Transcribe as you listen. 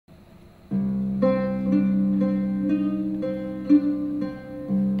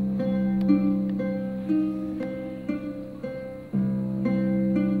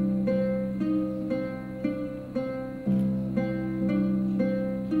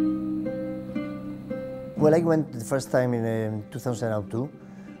Well, I went the first time in 2002.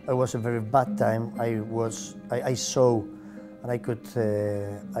 It was a very bad time. I saw, and I could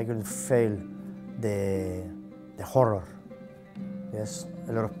feel the horror. Yes,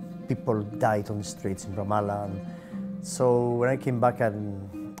 a lot of people died on the streets in Ramallah, and so when I came back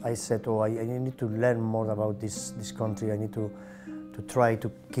and I said, "Oh, I need to learn more about this country. I need to try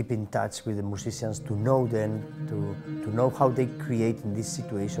to keep in touch with the musicians, to know them, to know how they create in this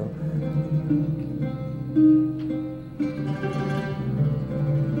situation."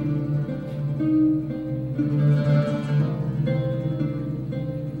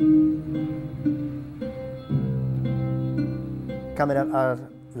 Cameras are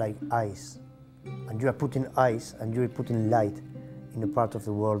like eyes, and you are putting eyes and you are putting light in a part of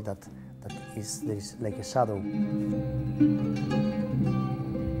the world that there is like a shadow.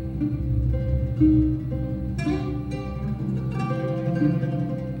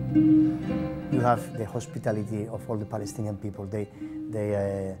 You have the hospitality of all the Palestinian people. They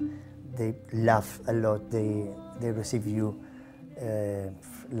laugh a lot. They receive you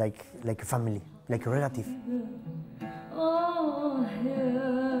like a family, like a relative.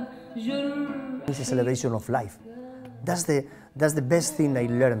 It's a celebration of life. That's the best thing I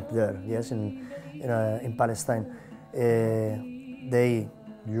learned there. Yes, in Palestine, they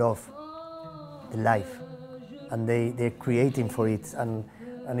love the life, and they're creating for it, and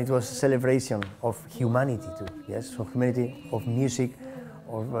it was a celebration of humanity too. Yes, of humanity, of music,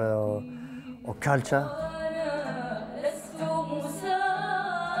 of culture.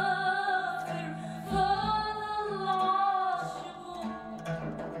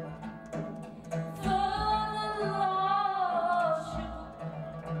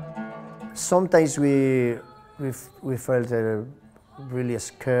 Sometimes we felt really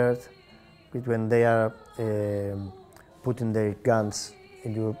scared when they are putting their guns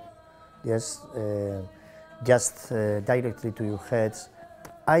in your, yes, just directly to your heads.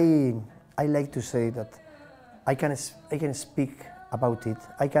 I like to say that I can speak about it.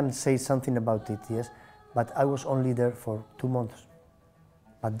 I can say something about it, yes, but I was only there for 2 months.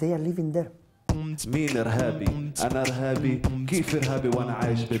 But they are living there. مين إرهابي؟ أنا إرهابي، كيف إرهابي وأنا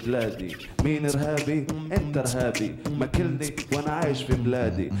عايش ببلادي؟ مين إرهابي؟ أنت إرهابي، ماكلني وأنا عايش في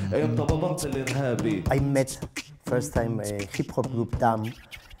بلادي، إمتى ببطل إرهابي؟ I met first time a hip hop group Dam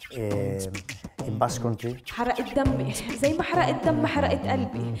in Basque Country. حرقت دمي زي ما حرقت دم حرقت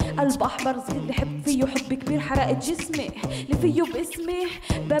قلبي، قلب أحمر صغير اللي حب فيه حب كبير حرقت جسمي، اللي فيه باسمي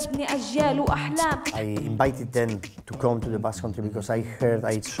ببني أجيال وأحلام. I invited them to come to the Basque Country because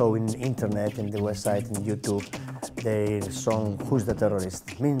I saw in internet, in the website, in YouTube, their song "Who's the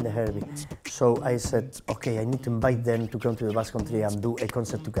Terrorist?" Mean the Herbie. So I said, okay, I need to invite them to come to the Basque Country and do a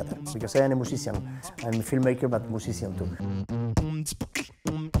concert together because I am a musician. I'm a filmmaker, but musician too.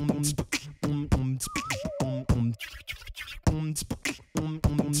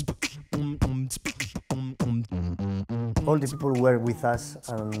 All the people were with us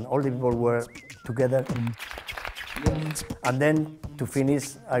and all the people were together. And then to finish,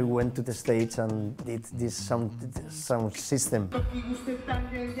 I went to the stage and did this sound system.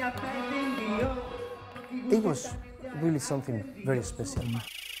 It was really something very special.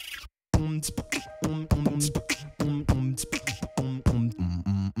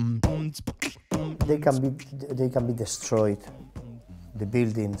 They can be destroyed, the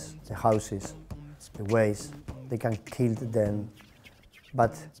buildings, the houses, the ways. They can kill them,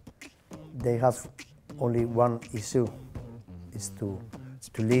 but they have only one issue: is to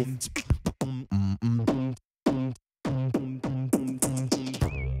live.